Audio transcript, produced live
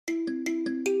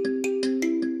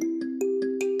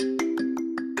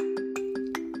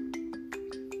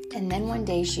And then one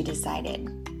day she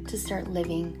decided to start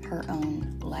living her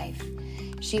own life.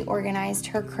 She organized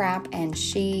her crap and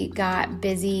she got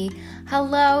busy.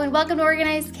 Hello and welcome to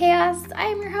Organized Chaos. I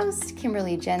am your host,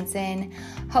 Kimberly Jensen,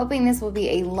 hoping this will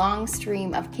be a long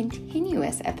stream of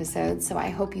continuous episodes. So I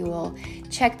hope you will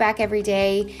check back every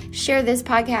day, share this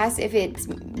podcast if it's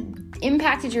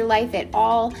impacted your life at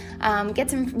all,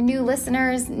 get some new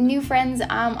listeners, new friends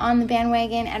on the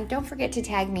bandwagon, and don't forget to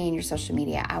tag me in your social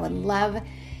media. I would love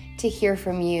to hear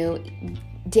from you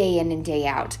day in and day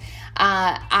out.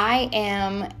 I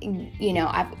am,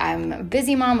 I'm a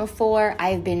busy mom of 4.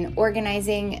 I've been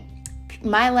organizing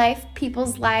my life,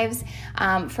 people's lives,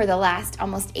 for the last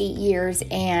almost 8 years.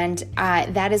 And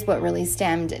that is what really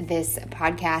stemmed this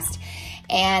podcast.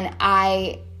 And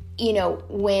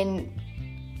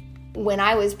when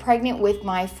I was pregnant with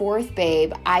my 4th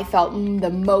babe, I felt the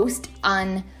most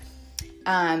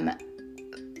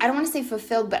I don't want to say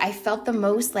fulfilled, but I felt the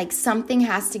most like something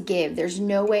has to give. There's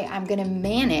no way I'm going to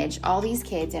manage all these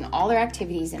kids and all their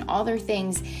activities and all their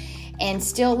things and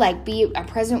still like be a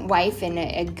present wife and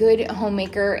a good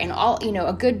homemaker and all,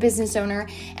 a good business owner.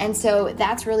 And so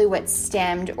that's really what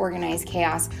stemmed Organized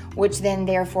Chaos, which then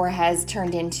therefore has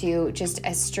turned into just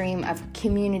a stream of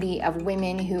community of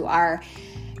women who are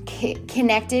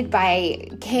connected by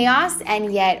chaos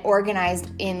and yet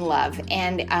organized in love.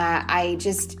 And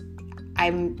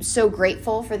I'm so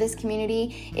grateful for this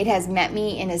community. It has met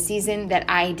me in a season that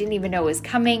I didn't even know was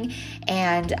coming.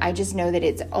 And I just know that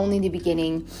it's only the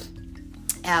beginning,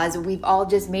 as we've all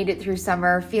just made it through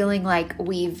summer, feeling like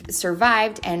we've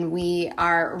survived and we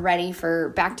are ready for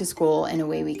back to school, and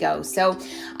away we go. So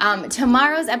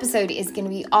tomorrow's episode is going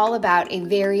to be all about a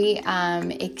very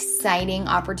exciting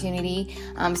opportunity.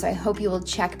 So I hope you will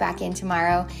check back in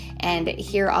tomorrow and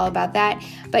hear all about that.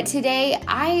 But today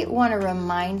I want to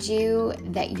remind you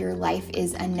that your life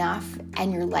is enough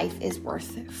and your life is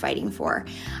worth fighting for.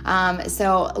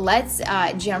 So let's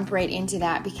jump right into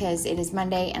that, because it is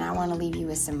Monday and I want to leave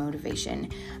you with some motivation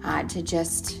to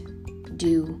just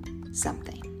do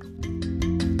something.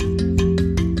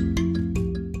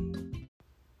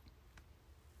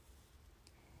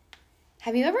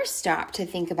 Have you ever stopped to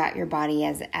think about your body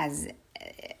as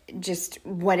just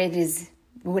what it is,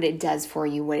 what it does for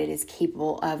you, what it is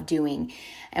capable of doing?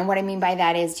 And what I mean by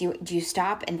that is, do you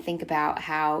stop and think about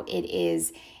how it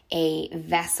is a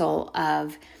vessel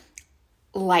of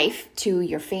life to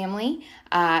your family?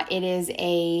 It is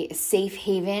a safe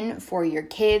haven for your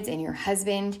kids and your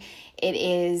husband. It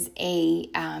is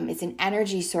it's an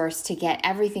energy source to get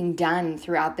everything done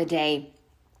throughout the day.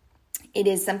 It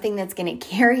is something that's going to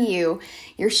carry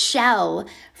your shell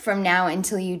from now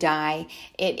until you die.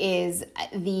 It is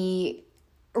the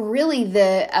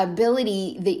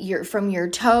ability that from your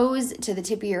toes to the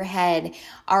tip of your head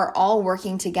are all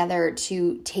working together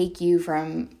to take you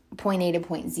from point A to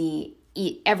point Z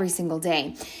every single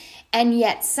day. And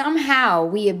yet somehow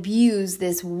we abuse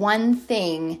this one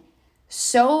thing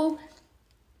so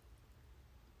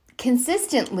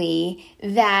consistently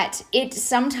that it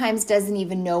sometimes doesn't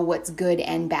even know what's good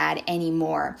and bad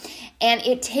anymore. And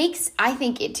I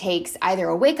think it takes either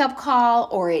a wake-up call,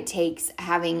 or it takes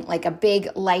having like a big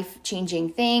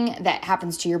life-changing thing that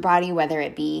happens to your body, whether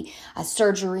it be a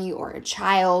surgery or a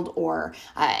child or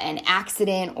an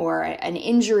accident or an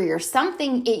injury or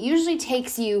something. It usually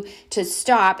takes you to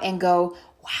stop and go,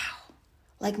 wow.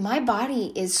 Like, my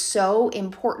body is so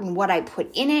important. What I put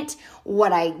in it,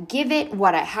 what I give it,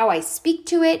 how I speak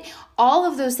to it, all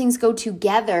of those things go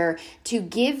together to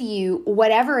give you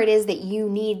whatever it is that you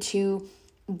need to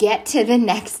get to the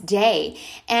next day.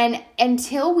 And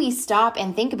until we stop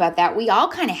and think about that, we all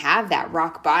kind of have that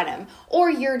rock bottom. Or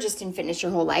you're just in fitness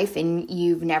your whole life and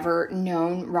you've never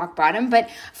known rock bottom. But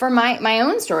for my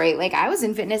own story, like, I was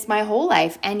in fitness my whole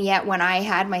life, and yet when I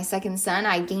had my second son,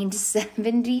 I gained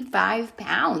 75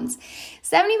 pounds.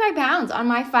 75 pounds on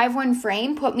my 5'1"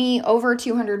 frame put me over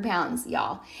 200 pounds,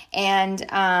 y'all. And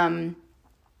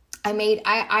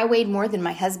I weighed more than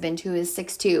my husband, who is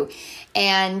 6'2",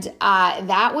 and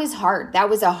that was hard. That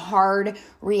was a hard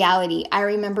reality. I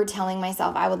remember telling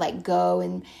myself I would like go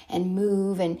and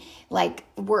move and like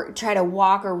try to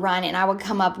walk or run, and I would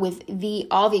come up with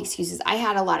all the excuses. I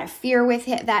had a lot of fear with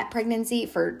that pregnancy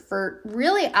for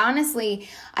really, honestly,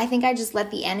 I think I just let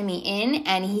the enemy in,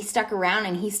 and he stuck around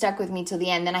and he stuck with me till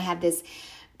the end. Then I had this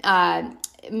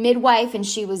midwife, and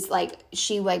she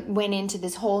went into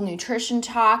this whole nutrition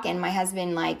talk, and my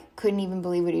husband couldn't even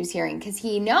believe what he was hearing, because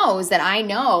he knows that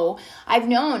I've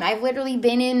literally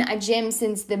been in a gym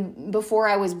since before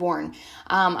I was born.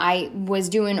 I was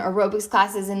doing aerobics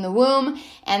classes in the womb,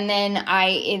 and then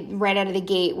right out of the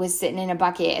gate was sitting in a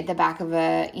bucket at the back of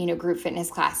a group fitness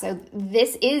class. So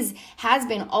this has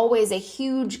been always a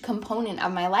huge component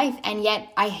of my life, and yet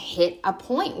I hit a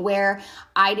point where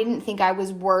I didn't think I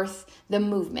was worth the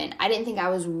movement. I didn't think I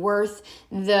was worth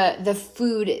the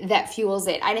food that fuels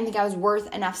it. I didn't think I was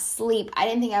worth enough sleep. I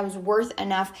didn't think I was worth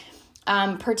enough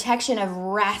protection of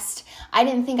rest. I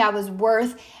didn't think I was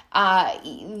worth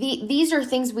these are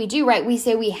things we do, right? We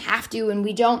say we have to, and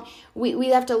we don't. We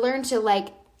have to learn to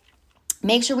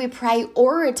make sure we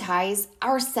prioritize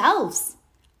ourselves.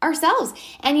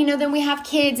 And then we have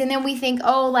kids, and then we think,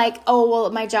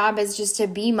 well, my job is just to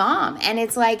be mom. And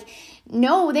it's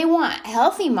no, they want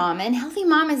healthy mom, and healthy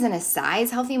mom isn't a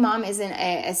size. Healthy mom isn't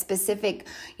a specific,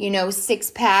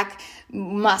 6-pack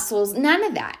muscles, none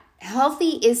of that.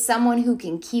 Healthy is someone who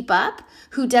can keep up,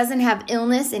 who doesn't have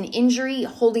illness and injury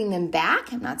holding them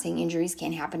back. I'm not saying injuries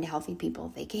can't happen to healthy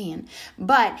people. They can.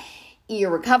 But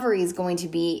your recovery is going to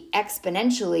be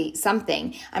exponentially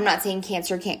something. I'm not saying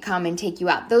cancer can't come and take you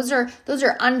out. Those are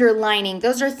underlining.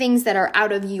 Those are things that are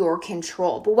out of your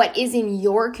control. But what is in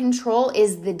your control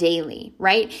is the daily,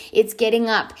 right? It's getting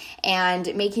up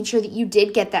and making sure that you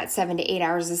did get that 7 to 8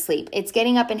 hours of sleep. It's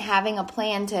getting up and having a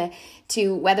plan to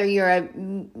whether you're a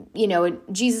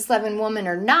Jesus loving woman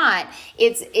or not.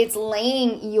 It's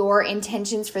laying your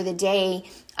intentions for the day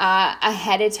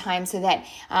ahead of time, so that,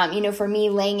 for me,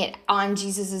 laying it on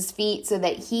Jesus's feet so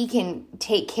that he can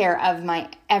take care of my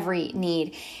every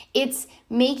need. It's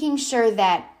making sure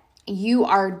that you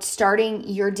are starting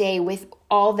your day with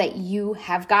all that you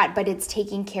have got, but it's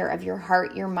taking care of your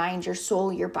heart, your mind, your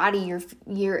soul, your body,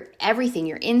 your everything,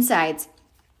 your insides.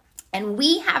 And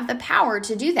we have the power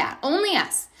to do that. Only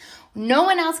us. No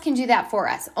one else can do that for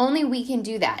us. Only we can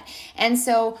do that. And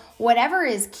so whatever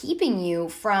is keeping you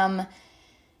from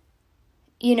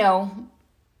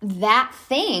that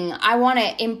thing, I want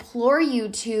to implore you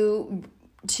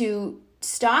to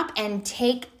stop and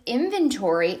take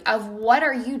inventory of what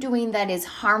are you doing that is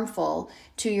harmful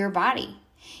to your body.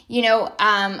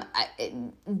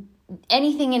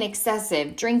 Anything in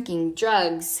excessive, drinking,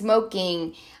 drugs,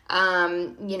 smoking,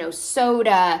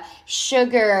 soda,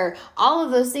 sugar, all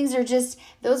of those things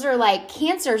those are like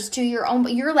cancers to your own,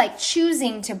 but you're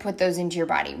choosing to put those into your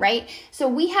body, right? So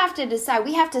we have to decide,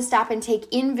 we have to stop and take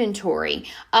inventory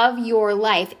of your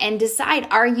life and decide,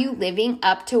 are you living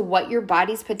up to what your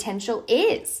body's potential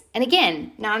is? And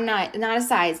again, not a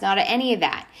size, not any of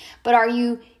that, but are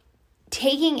you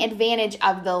taking advantage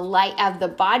of the light of the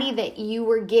body that you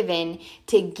were given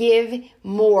to give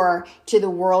more to the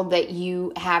world that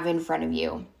you have in front of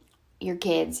you, your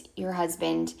kids, your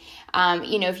husband.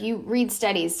 If you read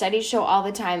studies show all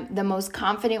the time the most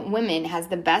confident woman has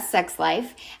the best sex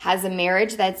life, has a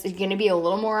marriage that's going to be a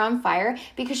little more on fire,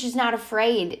 because she's not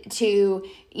afraid to,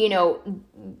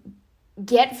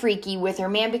 get freaky with her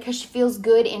man, because she feels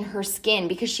good in her skin,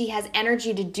 because she has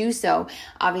energy to do so.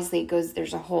 Obviously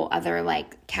there's a whole other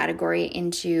category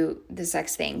into the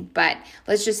sex thing, but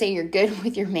let's just say you're good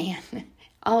with your man.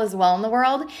 All is well in the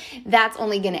world. That's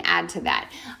only going to add to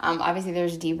that. Obviously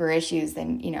there's deeper issues,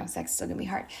 then, sex is still going to be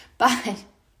hard, but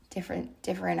different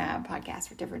podcast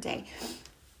for different day.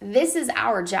 This is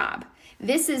our job.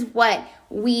 This is what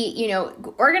we,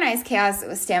 organized chaos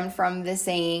stemmed from the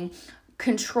saying,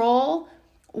 control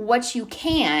what you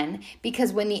can,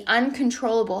 because when the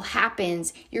uncontrollable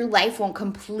happens, your life won't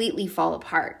completely fall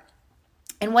apart.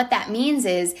 And what that means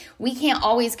is we can't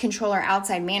always control our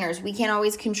outside manners. We can't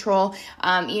always control,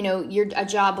 a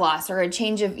job loss or a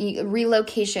change of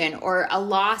relocation or a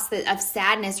loss of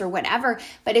sadness or whatever.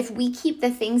 But if we keep the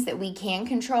things that we can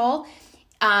control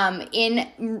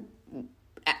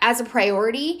as a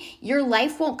priority, your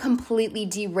life won't completely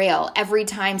derail every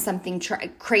time something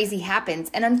crazy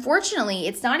happens. And unfortunately,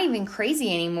 it's not even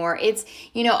crazy anymore. It's,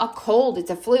 a cold,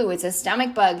 it's a flu, it's a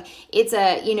stomach bug, it's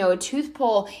a tooth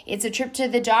pull, it's a trip to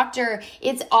the doctor.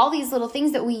 It's all these little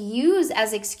things that we use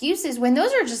as excuses when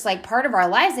those are just part of our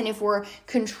lives. And if we're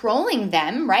controlling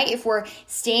them, right? If we're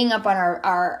staying up on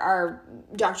our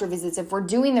doctor visits, if we're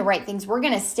doing the right things, we're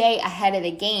going to stay ahead of the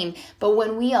game. But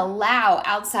when we allow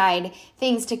outside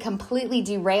things to completely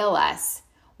derail us,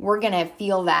 we're going to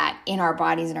feel that in our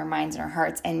bodies and our minds and our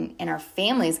hearts, and our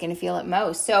family is going to feel it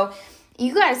most. So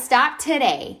you got to stop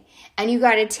today and you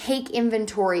got to take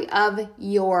inventory of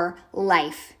your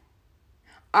life.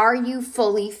 Are you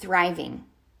fully thriving?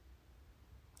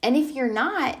 And if you're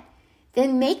not,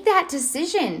 then make that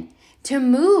decision to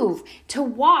move, to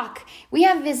walk. We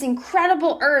have this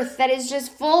incredible earth that is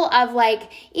just full of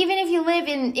like, even if you live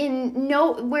in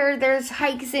where there's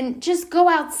hikes, and just go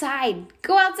outside.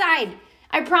 Go outside.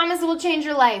 I promise it will change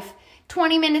your life.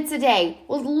 20 minutes a day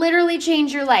will literally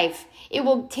change your life. It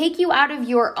will take you out of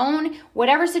your own,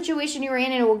 whatever situation you're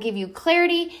in, and it will give you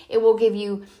clarity. It will give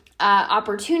you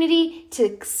opportunity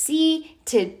to see,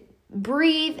 to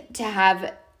breathe, to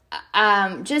have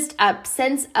just a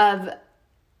sense of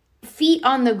feet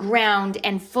on the ground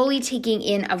and fully taking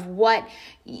in of what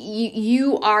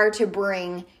you are to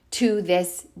bring to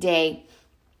this day.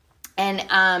 And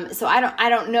so I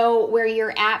don't know where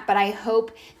you're at, but I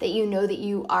hope that you know that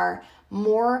you are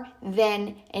more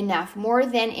than enough, more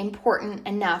than important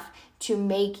enough to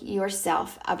make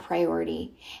yourself a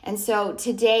priority. And so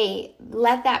today,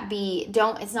 let that be,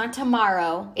 it's not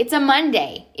tomorrow, it's a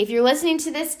Monday. If you're listening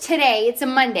to this today, it's a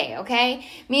Monday, okay?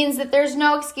 Means that there's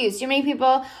no excuse. Too many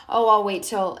people, I'll wait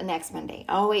till next Monday.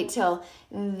 I'll wait till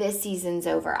this season's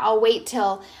over. I'll wait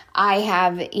till I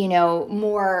have,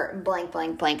 more blank,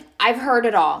 blank, blank. I've heard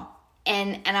it all.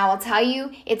 And I will tell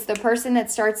you, it's the person that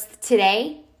starts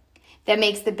today that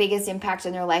makes the biggest impact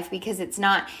in their life, because it's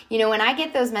not, when I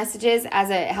get those messages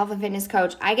as a health and fitness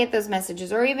coach, I get those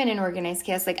messages, or even in organized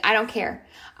chaos, like, I don't care.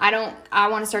 I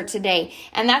want to start today.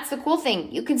 And that's the cool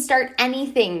thing. You can start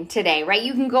anything today, right?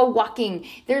 You can go walking.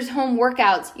 There's home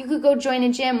workouts. You could go join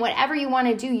a gym. Whatever you want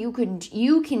to do,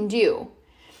 you can do.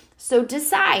 So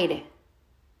decide.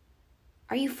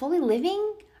 Are you fully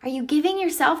living? Are you giving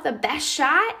yourself the best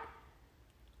shot?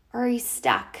 Or are you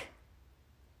stuck?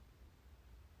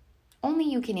 Only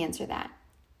you can answer that.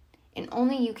 And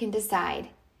only you can decide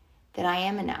that I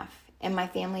am enough, and my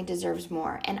family deserves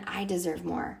more, and I deserve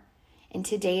more. And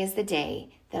today is the day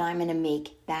that I'm going to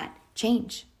make that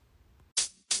change.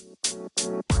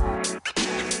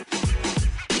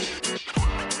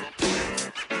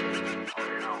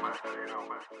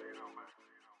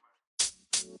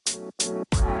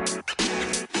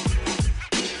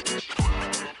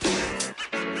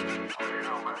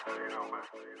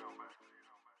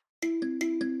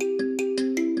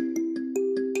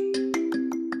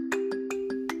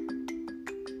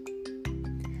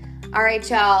 All right,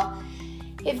 y'all.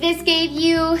 If this gave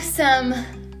you some,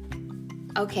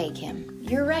 okay, Kim,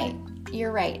 you're right.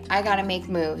 I got to make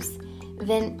moves.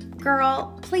 Then,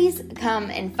 girl, please come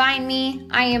and find me.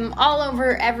 I am all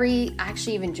over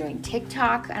actually even joined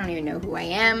TikTok. I don't even know who I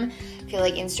am. I feel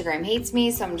like Instagram hates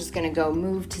me, so I'm just going to go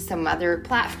move to some other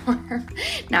platform.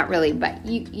 Not really, but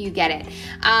you get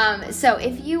it. So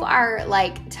if you are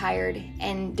like tired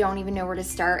and don't even know where to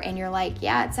start, and you're like,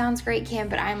 yeah, it sounds great, Kim,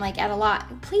 but I'm like at a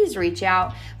lot, please reach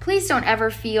out. Please don't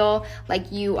ever feel like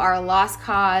you are a lost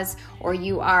cause, or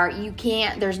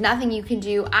there's nothing you can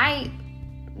do. I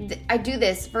do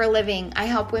this for a living. I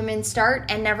help women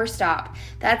start and never stop.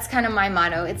 That's kind of my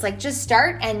motto. It's like, just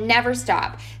start and never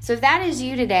stop. So if that is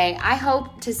you today, I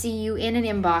hope to see you in an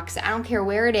inbox. I don't care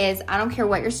where it is. I don't care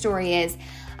what your story is.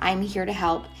 I'm here to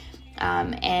help.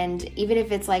 And even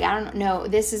if it's like, I don't know,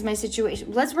 this is my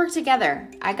situation, let's work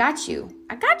together. I got you.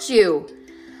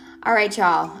 All right,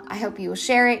 y'all. I hope you will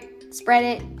share it, spread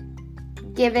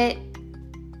it, give it.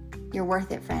 You're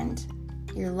worth it, friend.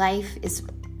 Your life is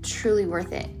truly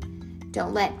worth it.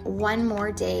 Don't let one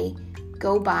more day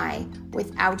go by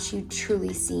without you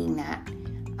truly seeing that,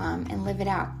 and live it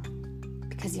out,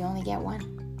 because you only get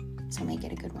one. So make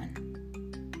it a good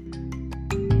one.